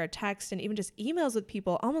almost like our text and even just emails with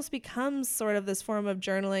people almost becomes sort of this form of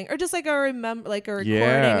journaling, or just like a recording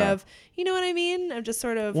Yeah. of, you know what I mean? Of just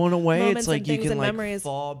sort of Well, in a way, moments it's and like you things can and like memories.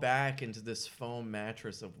 fall back into this foam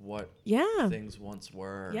mattress of what Yeah. things once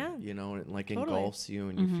were. Yeah. You know, and it like Totally. engulfs you,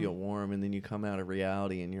 and you feel warm, and then you come out of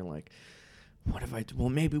reality and you're like, what if well,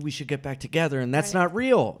 maybe we should get back together. And that's Right. not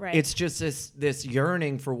real. Right. It's just this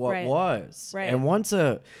yearning for what Right. was. Right. And once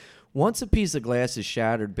a piece of glass is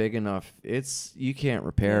shattered big enough, you can't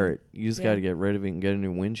repair Yeah. it. You just Yeah. got to get rid of it and get a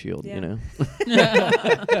new windshield, Yeah. you know?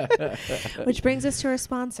 Which brings us to our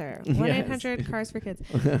sponsor, 1-800 Cars for Kids.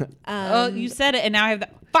 Oh, you said it, and now I have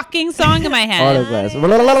that fucking song in my head. Auto glass.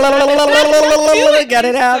 Get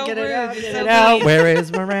it out, so get it rude. out, It's get so it out. mean. Where is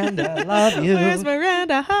Miranda? Love you. Where's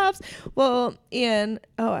Miranda Hobbs? Well, Ian,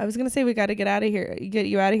 I was going to say we got to get out of here, get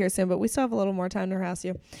you out of here soon, but we still have a little more time to harass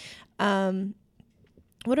you.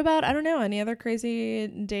 What about, I don't know, any other crazy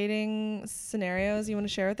dating scenarios you want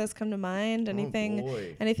to share with us come to mind? Anything,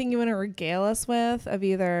 boy. anything you want to regale us with of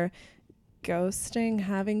either ghosting,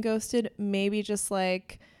 having ghosted, maybe just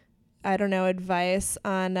like I don't know, advice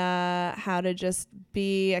on how to just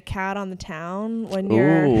be a cat on the town when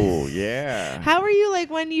you're. Ooh, yeah. How are you like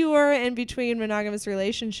when you are in between monogamous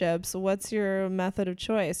relationships? What's your method of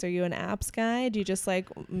choice? Are you an apps guy? Do you just like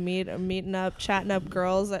meeting up, chatting up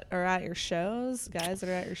girls that are at your shows, guys that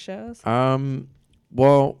are at your shows?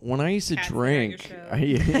 Well, when I used to Cats that are drink, at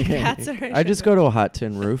your Cats are at I just go to a hot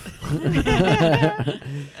tin roof.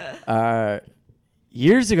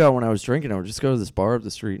 Years ago when I was drinking, I would just go to this bar up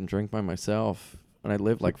the street and drink by myself. And I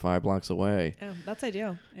lived like 5 blocks away. Oh, that's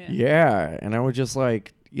ideal. Yeah. And I would just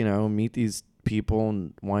like, meet these people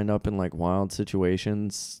and wind up in like wild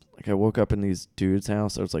situations. Like I woke up in these dudes'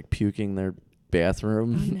 house. I was like puking their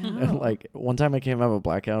bathroom. Oh, no. And like one time I came out of a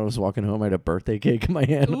blackout. I was walking home. I had a birthday cake in my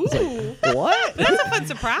hand. I was Ooh. like, what? That's a fun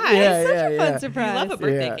surprise. Yeah, Such yeah, a fun yeah. surprise. You love a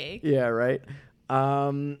birthday yeah, cake. Yeah, right.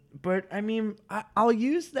 But I mean, I'll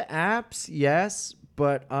use the apps, yes,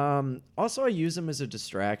 but also I use them as a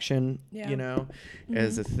distraction, Yeah.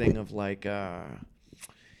 as a thing of like, if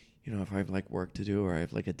I have like work to do or I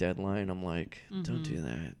have like a deadline, I'm like, don't do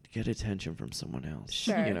that. Get attention from someone else,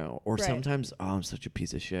 Sure. Or Right. sometimes, I'm such a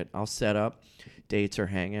piece of shit. I'll set up dates or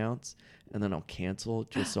hangouts and then I'll cancel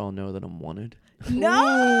just so I'll know that I'm wanted.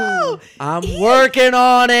 No. I'm working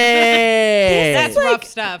on it. That's like- rough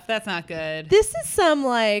stuff. That's not good. This is some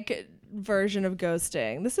like version of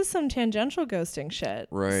ghosting. This is some tangential ghosting shit.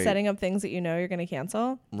 Right. Setting up things that you know you're going to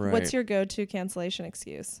cancel. Right. What's your go-to cancellation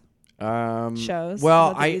excuse? Shows? Well,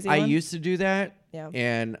 Is that the easy I one? used to do that, Yeah.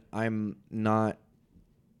 and I'm not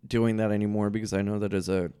doing that anymore because I know that is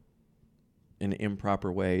an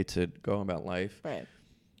improper way to go about life. Right.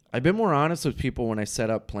 I've been more honest with people when I set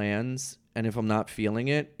up plans, and if I'm not feeling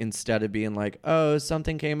it, instead of being like, "Oh,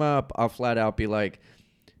 something came up," I'll flat out be like,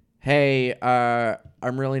 "Hey,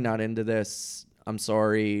 I'm really not into this. I'm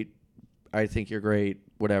sorry. I think you're great.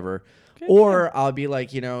 Whatever." Good Or I'll be like,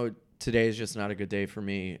 today is just not a good day for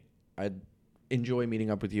me. I'd enjoy meeting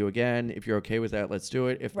up with you again. If you're okay with that, let's do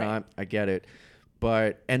it. If Right. not, I get it.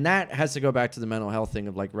 And that has to go back to the mental health thing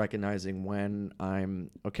of like recognizing when I'm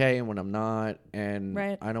okay and when I'm not. And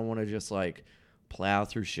Right. I don't want to just like plow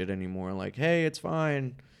through shit anymore. Like, hey, it's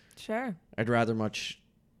fine. Sure. I'd much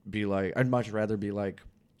rather be like,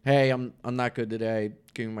 hey, I'm not good today.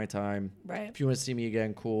 Give me my time. Right. If you want to see me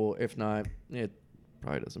again, cool. If not, it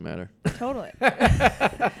probably doesn't matter. Totally. There's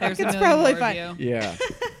a It's million probably more of fine. you. Yeah.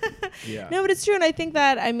 Yeah. No, but it's true. And I think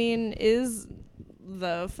that, is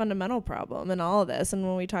the fundamental problem in all of this. And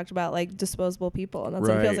when we talked about like disposable people, and that's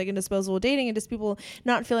what it feels Right. like in disposable dating, and just people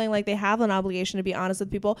not feeling like they have an obligation to be honest with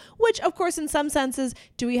people, which of course in some senses,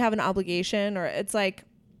 do we have an obligation? Or it's like,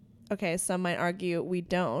 okay, some might argue we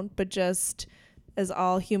don't, but just as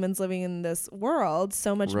all humans living in this world,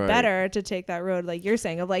 so much Right. better to take that road, like you're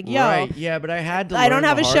saying, of like, yo, Right. Yeah, but I had to. I don't learn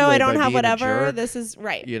have the a hard show, way I don't by have being a whatever. jerk, This is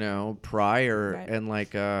right. Prior, Right. and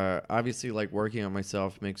like obviously like working on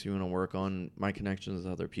myself makes me want to work on my connections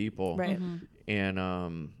with other people. Right. And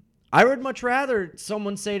I would much rather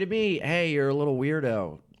someone say to me, "Hey, you're a little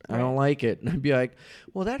weirdo. I don't like it," and I'd be like,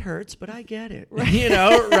 "Well, that hurts, but I get it."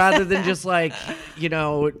 Rather than just like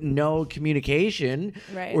no communication,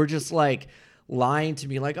 Right. or just like lying to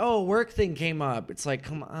me like, "Oh, work thing came up." It's like,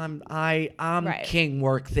 come on, I'm Right. king.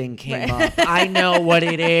 Work thing came Right. up. I know what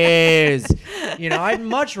it is. I'd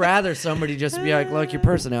much rather somebody just be like, "Look, your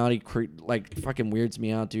personality like fucking weirds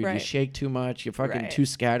me out, dude. You Right. shake too much. You're fucking Right. too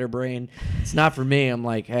scatterbrained. It's not for me." I'm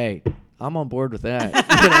like, "Hey, I'm on board with that."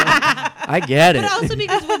 I get it. But also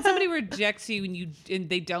because when somebody rejects you and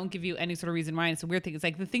they don't give you any sort of reason why, it's a weird thing. It's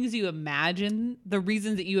like the things you imagine, the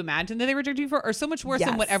reasons that you imagine that they reject you for are so much worse Yes.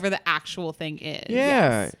 than whatever the actual thing is.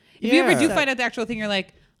 Yeah. If you ever do So- find out the actual thing, you're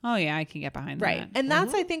like, oh yeah, I can get behind Right. that. And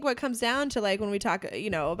that's, I think, what comes down to like when we talk,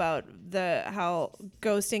 about how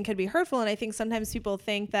ghosting can be hurtful. And I think sometimes people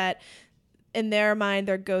think that in their mind,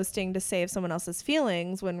 they're ghosting to save someone else's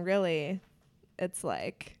feelings when really it's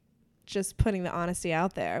like just putting the honesty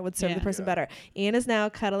out there would serve Yeah. the person better. Ian is now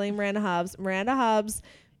cuddling Miranda Hobbs. Miranda Hobbs,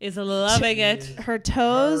 Is loving it. her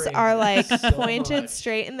toes purring are like so pointed much.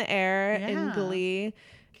 straight in the air in Yeah. glee.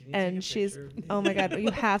 And she's, oh my God,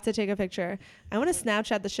 you have to take a picture. I want to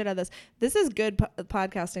Snapchat the shit out of this. This is good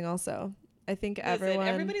podcasting also. I think everyone.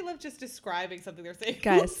 everybody loves just describing something they're saying.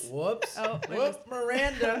 Guys. Whoops. Oh, I Whoops,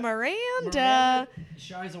 Miranda. Miranda.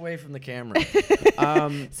 Shies away from the camera. Soon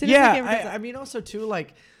as the camera comes up. I mean, also too,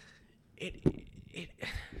 like,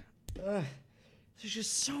 there's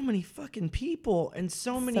just so many fucking people and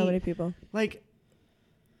so many people. like,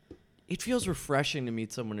 it feels refreshing to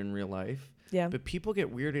meet someone in real life. Yeah. But people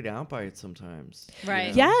get weirded out by it sometimes. Right.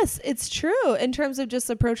 You know? Yes, it's true. In terms of just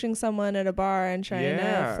approaching someone at a bar and trying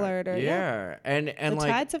to flirt or And the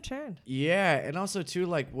like tides have turned. yeah, and also too,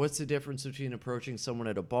 like, what's the difference between approaching someone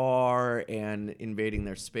at a bar and invading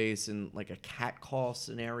their space in like a catcall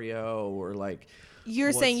scenario, or like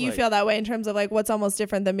You're saying you feel that way in terms of like what's almost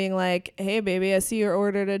different than being like, hey baby, I see you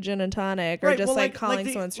ordered a gin and tonic, or right, just well, like calling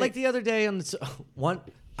someone straight. like the other day on this one,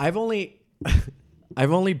 I've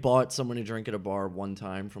only bought someone a drink at a bar one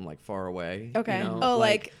time from like far away. Okay. You know? Oh,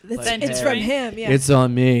 like it's hey, from him. Yeah. It's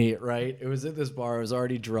on me, right? It was at this bar. I was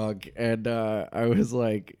already drunk, and I was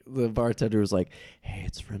like, the bartender was like, "Hey,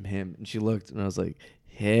 it's from him," and she looked, and I was like,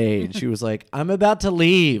 "Hey," and she was like, "I'm about to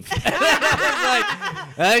leave."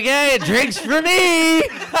 I was like, "Okay, drinks for me."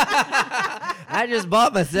 I just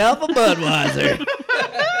bought myself a Budweiser.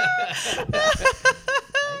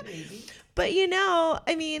 But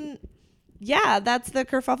I mean, yeah, that's the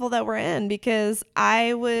kerfuffle that we're in, because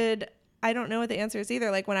I don't know what the answer is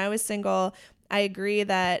either. Like when I was single, I agree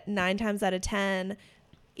that 9 times out of 10,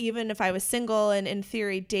 even if I was single and in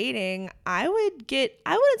theory dating, I wouldn't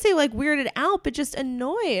say like weirded out, but just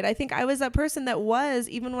annoyed. I think I was that person that was,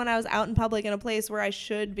 even when I was out in public in a place where I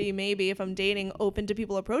should be, maybe if I'm dating, open to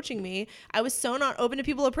people approaching me, I was so not open to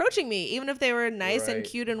people approaching me, even if they were nice and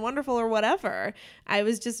cute and wonderful or whatever. I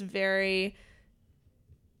was just very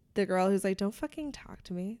the girl who's like, don't fucking talk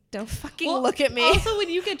to me. Don't fucking look at me. Also, when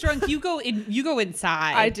you get drunk, you go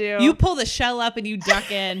inside. I do. You pull the shell up and you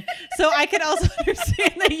duck in. So I can also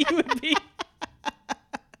understand that you would be.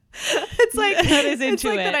 It's like that is into it's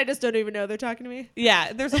like it. that I just don't even know they're talking to me.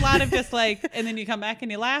 Yeah, there's a lot of just like, and then you come back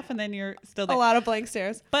and you laugh, and then you're still there. A lot of blank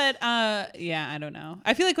stares. But yeah, I don't know.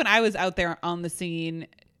 I feel like when I was out there on the scene,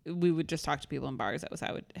 we would just talk to people in bars. That was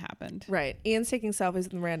how it happened. Right. Ian's taking selfies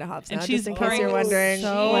with Miranda Hobbs And now, she's just in case you're wondering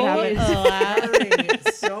what happened.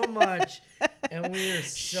 It so much, and we are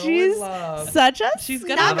so in love. Such a She's I'm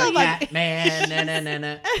gonna a cat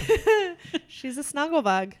man. She's a snuggle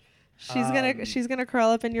bug. She's gonna curl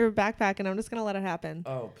up in your backpack, and I'm just gonna let it happen.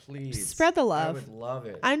 Oh please, Spread the love. I would love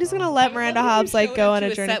it. I'm just gonna let Miranda Hobbs like go on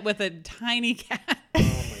a journey. Set with a tiny cat. Oh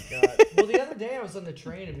my god. Well, the other day I was on the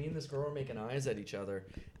train, and me and this girl were making eyes at each other,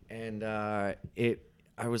 and I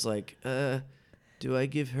was like, do I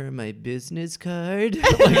give her my business card?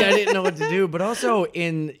 Like I didn't know what to do. But also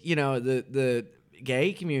in the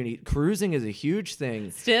gay community, cruising is a huge thing.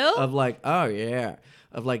 Still? Of like, oh yeah,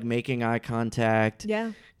 of like making eye contact.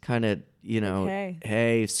 Yeah. Kind of, Okay.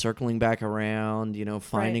 hey, circling back around,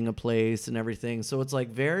 finding a place and everything. So it's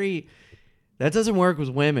like that doesn't work with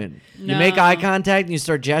women. No. You make eye contact and you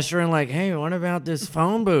start gesturing like, hey, what about this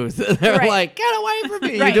phone booth? They're like, get away from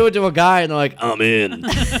me. Right. You do it to a guy and they're like, I'm in.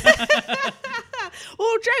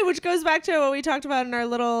 Well, Trey, which goes back to what we talked about in our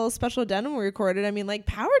little special denim we recorded. I mean, like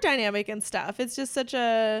power dynamic and stuff. It's just such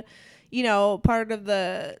a, part of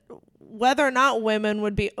the whether or not women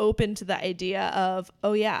would be open to the idea of,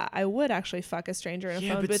 oh yeah, I would actually fuck a stranger in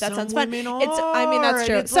a phone booth. That sounds fun. I mean, that's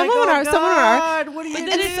true. Some women are. Some women are. What do you But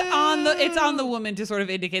then it's on the woman to sort of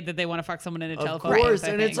indicate that they want to fuck someone in a telephone Of course, booth,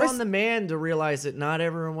 I and think. it's on the man to realize that not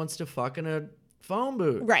everyone wants to fuck in a phone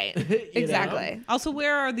booth. Right. You Exactly. know? Also,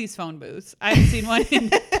 where are these phone booths? I haven't seen one in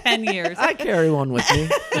 10 years. I carry one with me.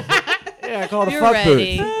 Yeah, I call it a You're fuck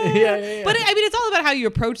ready. booth. yeah. But I mean, it's all about how you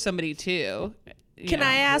approach somebody too. Can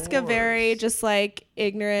I ask a very just like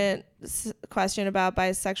ignorant question about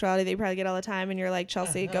bisexuality that you probably get all the time, and you're like,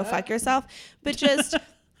 Chelsea, go fuck yourself? But just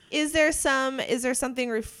is there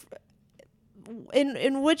something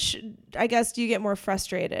in which I guess do you get more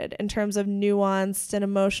frustrated in terms of nuanced and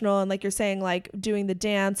emotional, and like you're saying, like doing the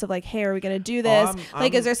dance of like, hey, are we gonna do this?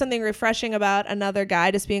 Is there something refreshing about another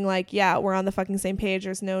guy just being like, yeah, we're on the fucking same page,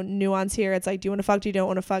 there's no nuance here, it's like, do you want to fuck, do you don't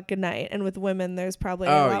want to fuck, good night? And with women there's probably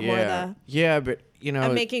a lot more but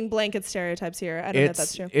I'm making blanket stereotypes here. I don't know if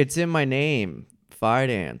that's true. It's in my name,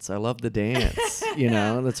 Fidance. I love the dance.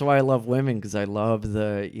 That's why I love women, because I love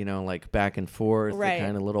the like back and forth, Right. the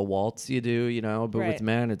kind of little waltz you do. But Right. with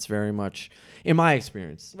men, it's very much, in my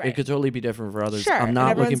experience, Right. it could totally be different for others. Sure, I'm and not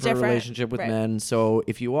looking everyone's for a different. relationship with Right. men, so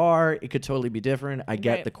if you are, it could totally be different. I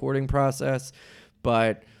get Right. the courting process,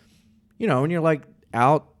 but when you're like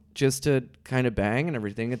out just to kind of bang and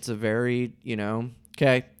everything, it's a very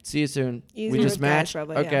okay, see you soon. Easier We just with guys, matched.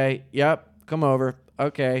 probably, yeah. Okay, yep, come over.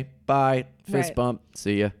 Okay, bye. Fist Right. bump.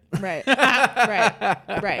 See ya. Right.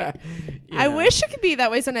 Right. I wish it could be that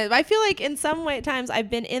way sometimes. I feel like in some times I've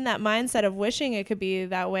been in that mindset of wishing it could be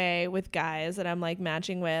that way with guys that I'm like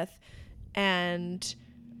matching with. And,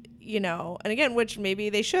 and again, which maybe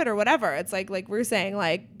they should or whatever. It's like we're saying,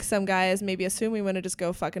 like some guys maybe assume we want to just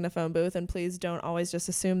go fuck in a phone booth, and please don't always just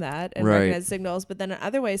assume that and recognize signals. But then in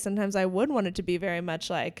other ways, sometimes I would want it to be very much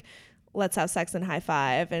like, let's have sex and high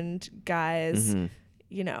five. And guys,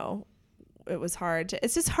 it was hard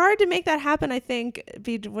it's just hard to make that happen. I think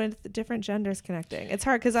with different genders connecting, it's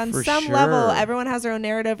hard because on some level everyone has their own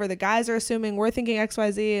narrative, or the guys are assuming we're thinking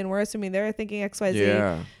XYZ and we're assuming they're thinking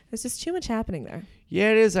XYZ. There's just too much happening there.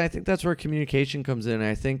 It is. I think that's where communication comes in.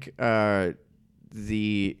 I think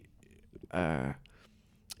the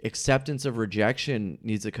acceptance of rejection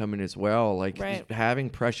needs to come in as well. Like having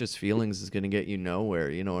precious feelings is going to get you nowhere.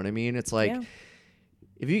 You know what I mean? It's like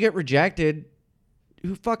if you get rejected,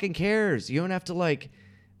 who fucking cares? You don't have to like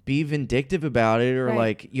be vindictive about it, or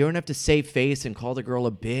like you don't have to save face and call the girl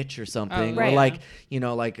a bitch or something, or like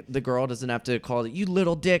like the girl doesn't have to call it you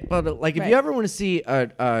little dick. But like if you ever want to see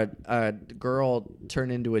a girl turn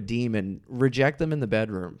into a demon, reject them in the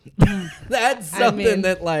bedroom. That's something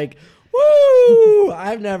that like, woo!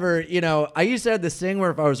 I've never, I used to have this thing where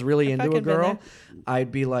if I was really into a girl,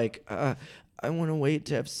 I'd be like, I want to wait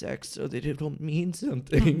to have sex so that it'll mean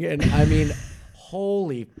something. And I mean,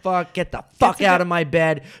 holy fuck, get the fuck out of my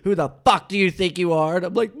bed. Who the fuck do you think you are? And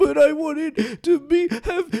I'm like, but I wanted to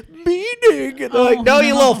have meaning. And they're like, no,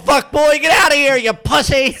 you little fuck boy, get out of here, you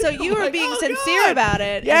pussy. So you were being sincere about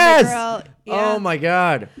it. Yes. And the girl, oh my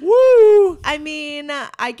God. Woo. I mean,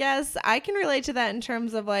 I guess I can relate to that in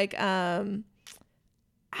terms of like, I've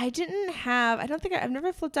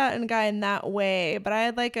never flipped out on a guy in that way, but I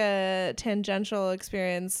had like a tangential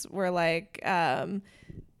experience where like,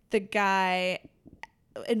 the guy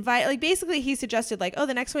basically he suggested like, oh,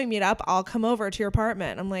 the next time we meet up, I'll come over to your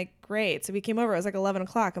apartment. I'm like, great. So we came over. It was like 11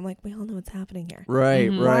 o'clock. I'm like, we all know what's happening here.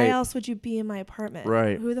 Right. Why else would you be in my apartment?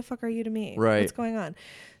 Right. Who the fuck are you to me? Right. What's going on?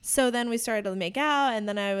 So then we started to make out, and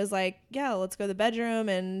then I was like, yeah, let's go to the bedroom,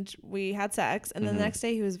 and we had sex. And then the next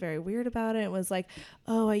day he was very weird about it. It was like,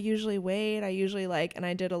 oh, I usually wait. And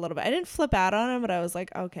I did a little bit. I didn't flip out on him, but I was like,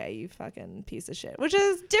 okay, you fucking piece of shit, which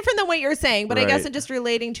is different than what you're saying. But I guess it just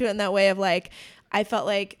relating to it in that way of like, I felt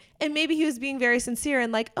like, and maybe he was being very sincere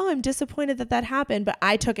and like, oh, I'm disappointed that happened. But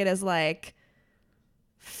I took it as like,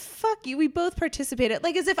 fuck you. We both participated,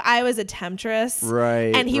 like as if I was a temptress.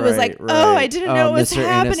 Right. And he was like, oh, I didn't know what was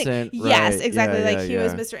happening. Innocent. Yes, Right. exactly. Yeah, like he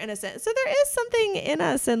was Mr. Innocent. So there is something in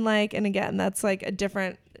us, and like, and again, that's like a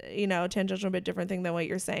different, tangential bit different thing than what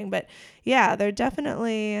you're saying. But yeah, they're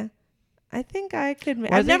definitely, I think I could.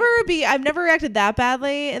 Well, I've never reacted that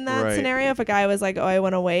badly in that scenario. If a guy was like, "Oh, I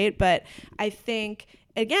want to wait," but I think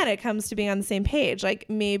again, it comes to being on the same page. Like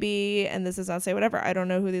maybe, and this is not to say whatever. I don't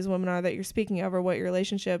know who these women are that you're speaking of or what your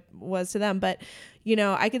relationship was to them, but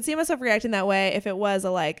I could see myself reacting that way if it was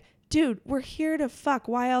a like, dude, we're here to fuck.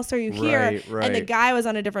 Why else are you here? Right. And the guy was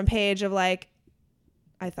on a different page of like,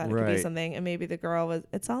 I thought it could be something, and maybe the girl was.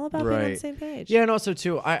 It's all about being on the same page. Yeah, and also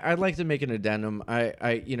too, I'd like to make an addendum.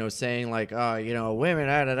 I saying like, women,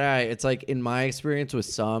 It's like in my experience with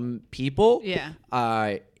some people,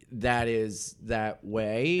 that is that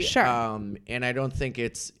way. Sure. And I don't think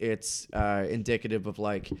it's indicative of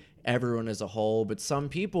like everyone as a whole, but some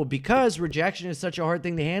people, because rejection is such a hard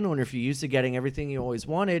thing to handle, and if you're used to getting everything you always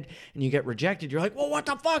wanted and you get rejected, you're like, well, what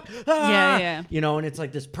the fuck? Yeah. And it's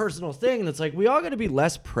like this personal thing, and it's like we all got to be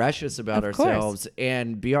less precious about ourselves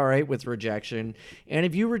and be all right with rejection. And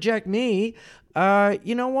if you reject me,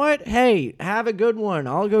 you know what? Hey, have a good one.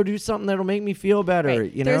 I'll go do something that'll make me feel better.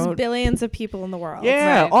 Right. There's billions of people in the world.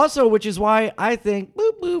 Yeah. Right. Also, which is why I think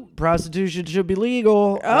prostitution should be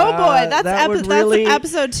legal. Oh boy, that's really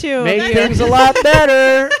episode 2. Make things a lot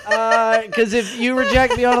better. Because if you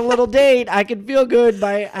reject me on a little date, I can feel good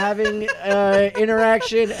by having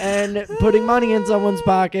interaction and putting money in someone's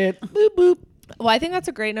pocket. Boop boop. Well, I think that's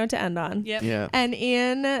a great note to end on. Yep. Yeah. And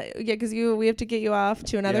Ian, because we have to get you off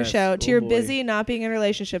to another show, to your busy not being in a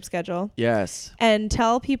relationship schedule. Yes. And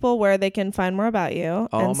tell people where they can find more about you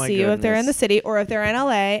and see you if they're in the city or if they're in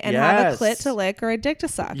LA and have a clit to lick or a dick to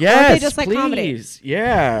suck. Yes, or if they just like please. comedy.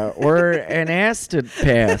 Yeah, or an ass to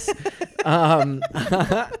pass. I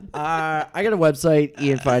got a website,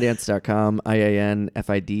 ianfidance.com,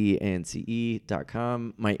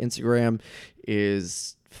 IANFIDANCE.com. My Instagram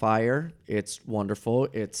is fire. It's wonderful.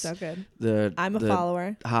 It's so good. I'm a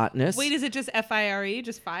follower. Hotness. Wait, is it just FIRE?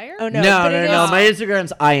 Just fire? Oh no. No. My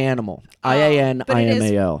Instagram's IAnimal.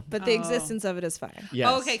 IANIMAL. But the existence of it is fire. Yes.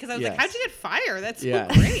 Oh, okay, because I was like, how'd you get fire? That's yeah.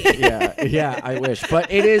 so great. Yeah, I wish. But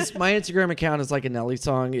it is, my Instagram account is like a Nelly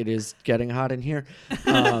song. It is getting hot in here.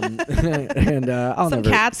 And I'll some never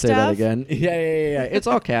cat say stuff? that again. Yeah. It's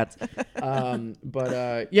all cats.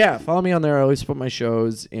 But follow me on there. I always put my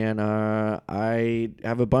shows, and I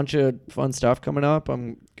have a bunch of fun stuff coming up.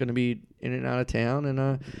 I'm going to be in and out of town.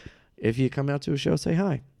 And if you come out to a show, say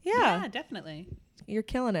hi. Yeah, definitely. you're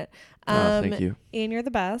killing it. Thank you. Ian, you're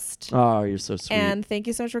the best. Oh, you're so sweet. And thank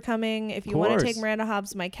you so much for coming. If you want to take Miranda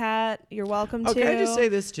Hobbs, my cat, you're welcome to. Can I just say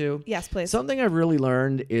this too? Yes, please. Something I've really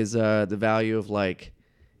learned is the value of like,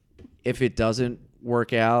 if it doesn't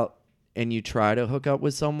work out and you try to hook up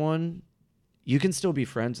with someone, you can still be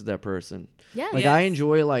friends with that person. Yeah. Like I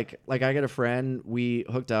enjoy like I got a friend, we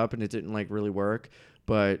hooked up and it didn't like really work,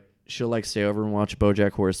 but she'll like stay over and watch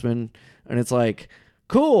BoJack Horseman, and it's like,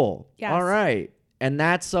 cool. Yes. All right. And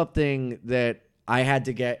that's something that I had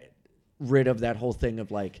to get rid of, that whole thing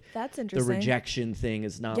of like, that's the interesting. rejection thing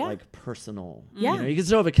is not Yeah. like personal. Yeah. You know, you can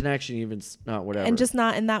still have a connection, even not whatever. And just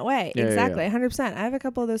not in that way. Yeah, exactly. yeah. 100%. I have a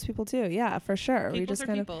couple of those people too. Yeah, for sure. We Peoples just are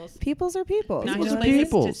kind peoples. of peoples are peoples. Not you just know what I mean? places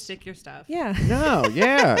to Peoples. stick your stuff. Yeah. No,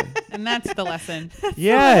 yeah. And that's the lesson.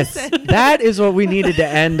 Yes. That is what we needed to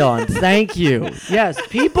end on. Thank you. Yes.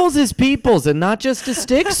 Peoples is peoples and not just to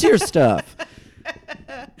sticks your stuff.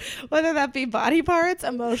 Whether that be body parts,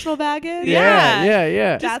 emotional baggage.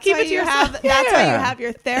 Yeah. That's keep why it to you yourself. have. That's why you Yeah. have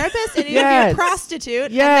your therapist and you Yes. have your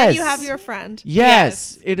prostitute, and then you have your friend.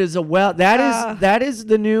 Yes. It is a that is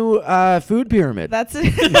the new food pyramid. That's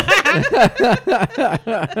it.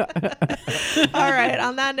 All right.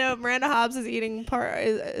 On that note, Miranda Hobbs is eating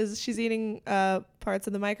she's eating parts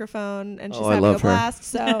of the microphone, and she's Oh, I having a love her. blast.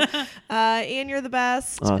 So, Ian, you're the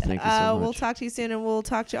best. Oh, thank you so We'll much. talk to you soon, and we'll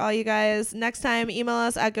talk to all you guys next time. Email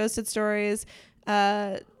us at ghostedstories.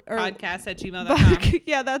 Or Podcast@gmail.com.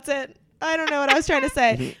 yeah, that's it. I don't know what I was trying to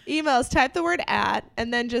say. Emails, type the word at,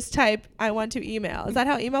 and then just type, I want to email. Is that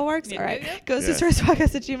how email works? Yeah, All right. yeah.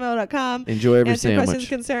 ghostedsstoriespodcast@gmail.com. Enjoy every Answer sandwich. questions,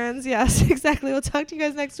 concerns. Yes, exactly. We'll talk to you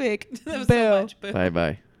guys next week. That was Boo. so much. Boo.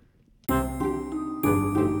 Bye.